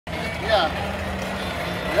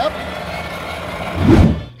Yep.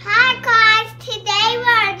 Hi guys, today we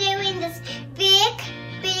are doing this big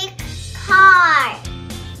car.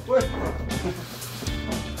 Wait.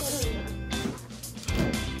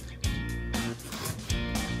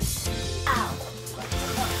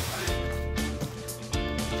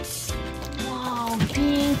 Wow,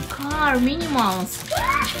 big car, Minnie Mouse. Are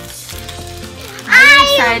I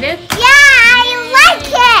you excited? Yeah, I like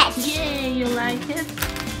it. Yay, you like it?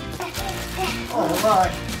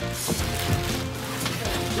 Alright.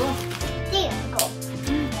 There you go.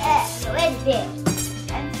 Right there.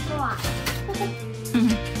 And fly.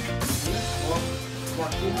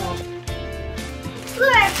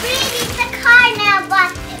 We're bringing the car now,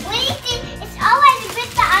 but we need to, it's always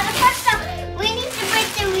with the other part, so we need to bring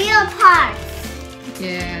the real parts.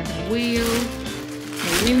 Yeah, the wheel,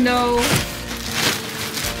 the window.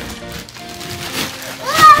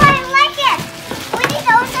 Oh, I like it. We need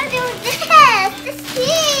to also do this, the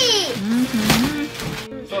seat.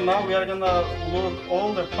 So now we are gonna look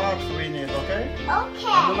all the parts we need, okay? Okay.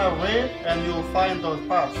 I'm gonna read and you'll find those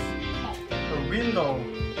parts. The window,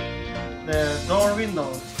 the door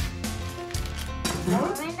windows,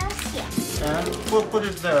 Windows here. and put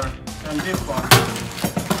it there, and this one.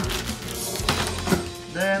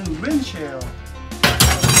 Then windshield.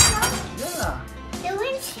 Yeah. The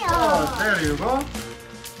windshield. Oh, there you go.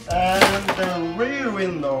 And the rear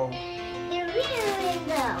window. The rear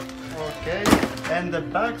window. Okay. And the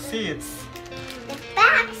back seats. The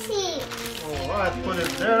back seat. Alright, put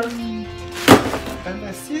it there. And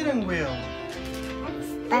the steering wheel.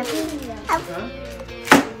 That's the window. Okay.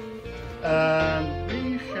 And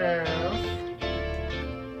we have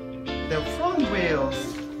the front wheels.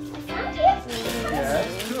 Yes,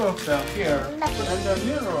 two of them here. And the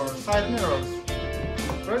mirrors, side mirrors.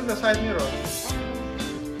 Where's the side mirrors?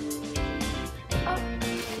 Oh,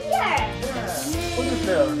 here. Yeah, put it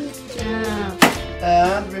there. Yeah.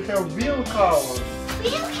 And we have wheel covers.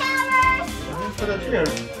 Wheel covers. Put it here.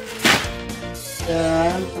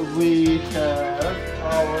 And we have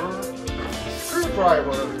our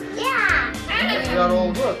screwdriver. Yeah. We are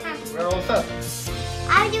all good. We are all set.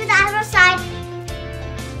 I'll do the other side.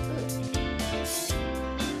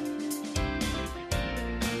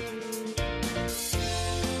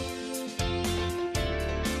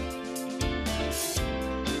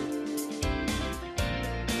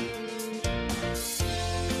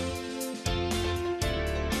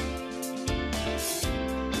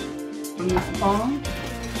 Turn this on.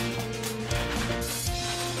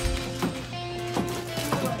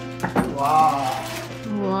 Wow.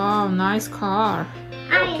 Wow, nice car.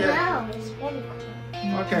 I Okay. know. It's very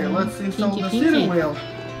cool. Okay, let's install Pinky, the pinky. steering wheel.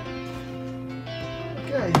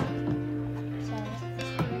 Okay.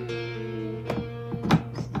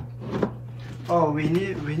 Oh, we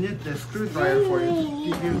need the screwdriver for it.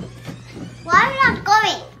 Why are we not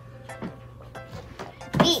going?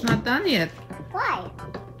 It's not done yet. Why?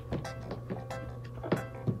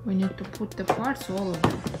 We need to put the parts, all of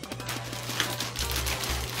them.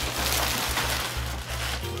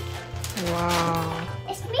 Wow.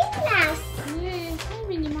 It's Minnie Mouse. Yay, hi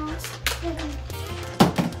Minnie Mouse.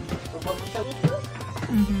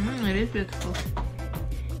 It is beautiful.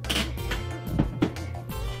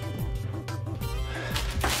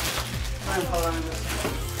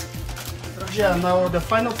 Yeah, now the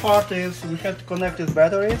final part is we have to connect these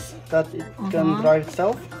batteries that it can drive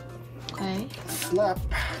itself. Okay. Snap.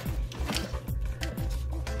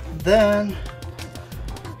 Then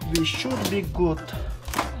we should be good.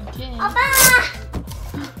 Okay. Papa!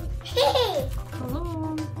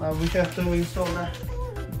 Hello. Now we have to install the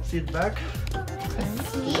seat back Okay.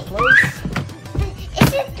 in place.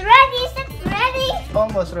 Is it ready? Is it ready?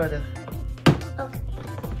 Almost ready. Okay.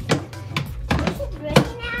 Is it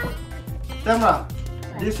ready now? Semra,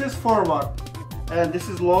 this is forward and this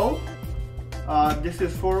is low. This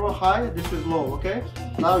is forward high, this is low, okay?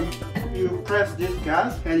 Now you press this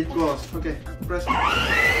gas and it goes. Okay, press.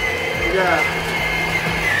 Yeah.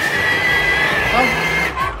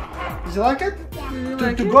 Did you like it?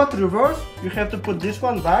 To go to reverse, you have to put this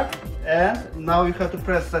one back and now you have to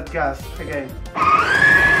press that gas again.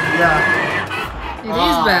 Yeah. It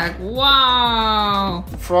is back. Wow.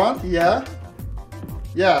 Front, yeah.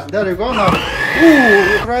 Yeah, there you go now.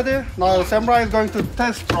 Ooh, ready? Now Semra is going to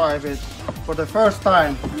test drive it for the first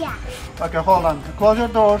time. Yeah. Okay, hold on. Close your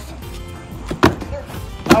doors.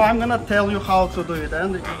 Now I'm gonna tell you how to do it.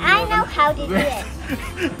 And I know how to do it.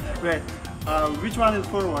 Wait. Which one is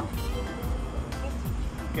forward?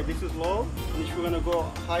 Okay, this is low. And if you're gonna go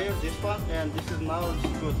higher, this one, and this is now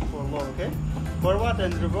it's good for low. Okay. Forward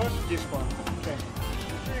and reverse this one. Okay.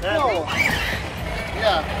 And,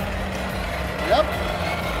 yeah. Yep.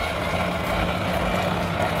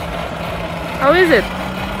 How is it?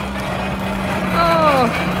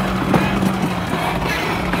 Oh.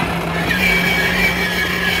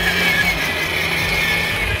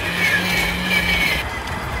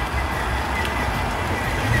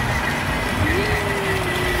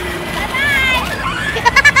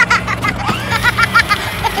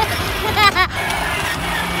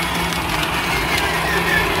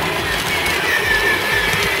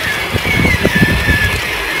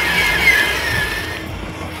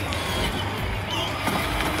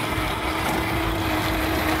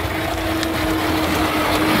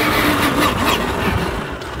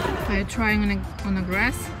 Are you trying on the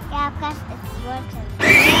grass? Yeah, because it's working.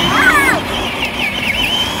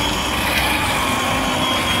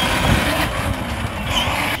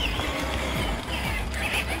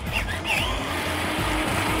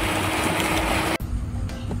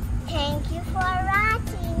 Thank you for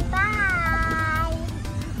watching. Bye.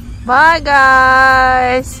 Bye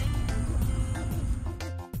guys!